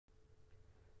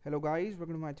Hello guys,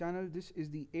 welcome to my channel. This is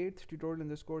the 8th tutorial in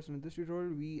this course, and in this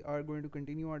tutorial we are going to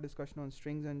continue our discussion on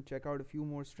strings and check out a few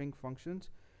more string functions.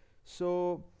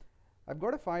 So I've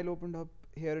got a file opened up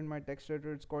here in my text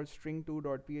editor. It's called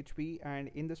string2.php, and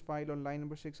in this file on line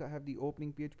number 6 I have the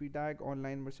opening PHP tag, on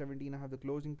line number 17 I have the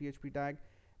closing PHP tag,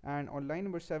 and on line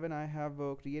number 7 I have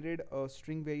created a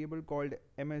string variable called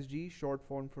msg, short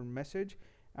form for message,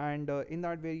 and in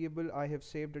that variable I have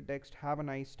saved the text "have a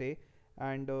nice day,"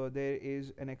 and there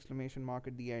is an exclamation mark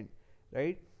at the end,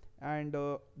 right? And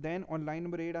then on line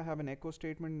number 8 I have an echo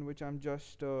statement in which I'm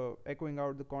just echoing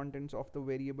out the contents of the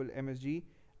variable msg.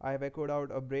 I have echoed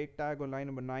out a break tag on line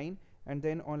number 9, and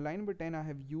then on line number 10 I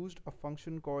have used a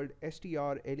function called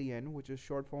strlen, which is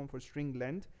short form for string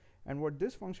length. And what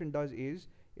this function does is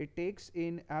it takes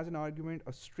in as an argument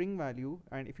a string value,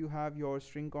 and if you have your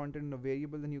string content in a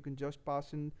variable, then you can just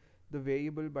pass in the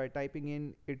variable by typing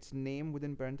in its name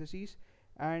within parentheses,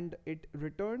 and it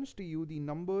returns to you the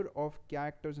number of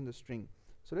characters in the string.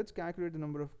 So let's calculate the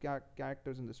number of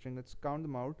characters in the string. Let's count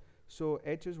them out. So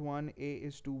h is 1, a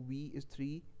is 2, v is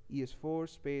 3, e is 4,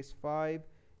 space 5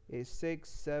 is 6,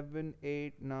 7,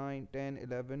 8, 9, 10,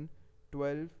 11,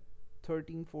 12,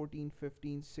 13, 14,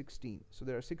 15, 16. So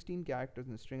there are 16 characters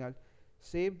in the string. I'll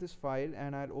save this file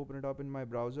and I'll open it up in my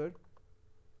browser,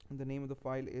 and the name of the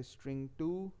file is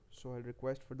string2, so I'll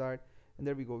request for that, and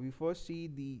there we go. We first see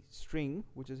the string,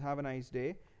 which is "have a nice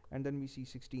day," and then we see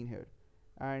 16 here.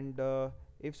 And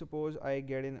if suppose I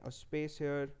get in a space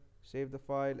here, save the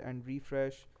file and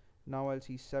refresh, now I'll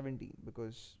see 17,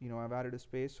 because I've added a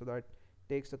space, so that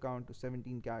takes the count to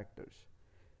 17 characters.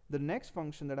 The next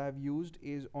function that I've used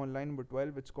is on line number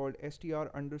 12. It's called Str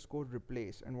Underscore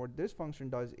Replace, and what this function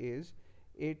does is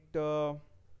it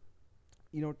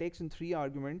takes in 3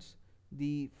 arguments.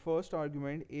 The first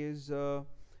argument is the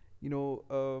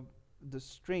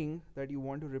string that you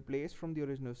want to replace from the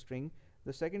original string.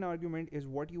 The second argument is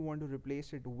what you want to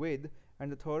replace it with, and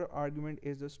the third argument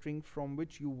is the string from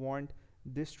which you want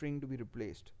this string to be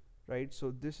replaced, right?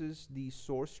 So this is the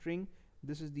source string,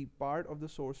 this is the part of the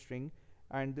source string,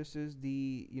 and this is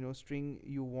the string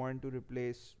you want to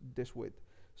replace this with.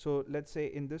 So let's say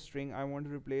in this string I want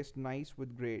to replace nice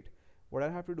with great. What I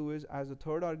have to do is, as the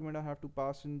third argument I have to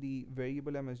pass in the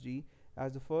variable msg.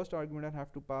 As the first argument I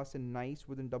have to pass in nice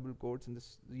within double quotes, and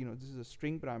this is a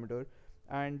string parameter,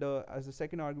 and as the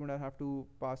second argument I have to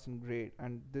pass in great,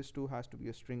 and this too has to be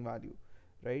a string value,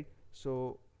 right?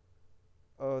 So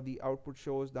the output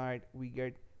shows that we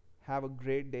get "have a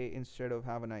great day" instead of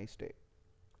 "have a nice day,"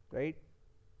 right?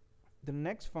 The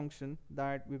next function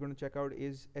that we're going to check out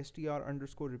is str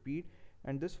underscore repeat,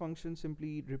 and this function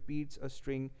simply repeats a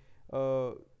string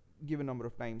given number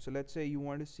of times. So let's say you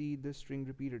want to see this string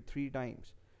repeated 3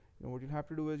 times. What you'll have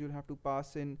to do is you'll have to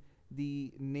pass in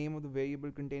the name of the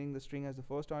variable containing the string as the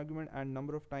first argument, and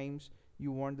number of times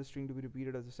you want the string to be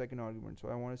repeated as the second argument. So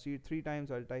I want to see it 3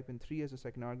 times, I'll type in 3 as the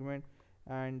second argument,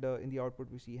 and in the output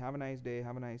we see "have a nice day,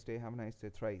 have a nice day, have a nice day"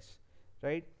 thrice,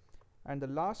 right? And the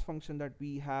last function that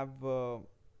we have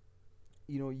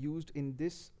used in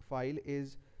this file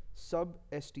is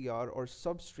substr or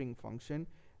substring function,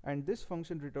 and this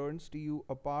function returns to you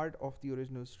a part of the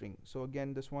original string. So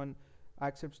again, this one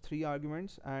accepts 3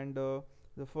 arguments, and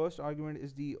the first argument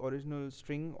is the original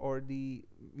string, or the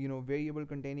variable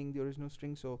containing the original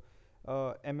string. So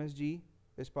msg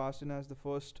is passed in as the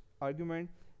first argument.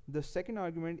 The second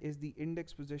argument is the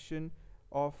index position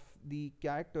of the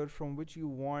character from which you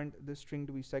want the string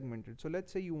to be segmented. So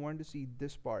let's say you want to see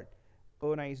this part,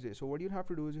 "a nice day." So what you'll have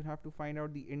to do is you'll have to find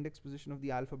out the index position of the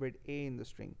alphabet A in the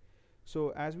string. So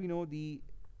as we know, the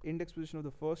index position of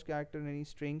the first character in any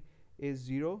string is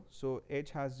 0. So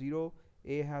h has 0,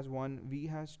 a has 1, v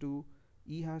has 2,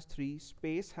 e has 3,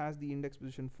 space has the index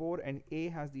position 4, and a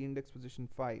has the index position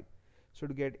 5. So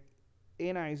to get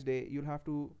 "a nice day," you'll have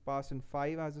to pass in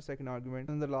 5 as the second argument,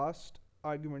 and the last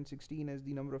argument 16 is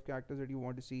the number of characters that you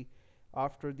want to see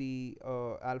after the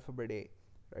alphabet A,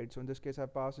 right? So in this case I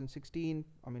pass in 16.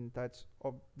 I mean, that's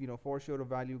for sure a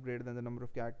value greater than the number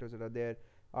of characters that are there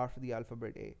after the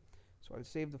alphabet A. So I'll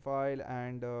save the file,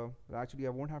 and actually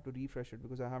I won't have to refresh it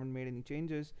because I haven't made any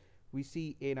changes. We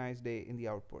see "a nice day" in the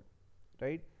output,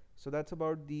 right? So that's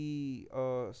about the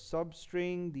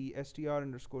substring, the str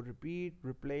underscore repeat,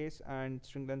 replace, and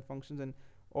string length functions, and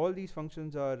all these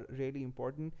functions are really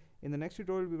important. In the next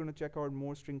tutorial we're going to check out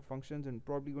more string functions, and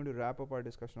probably going to wrap up our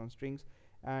discussion on strings.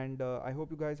 And I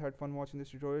hope you guys had fun watching this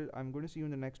tutorial. I'm going to see you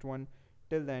in the next one.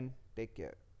 Till then, take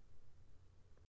care.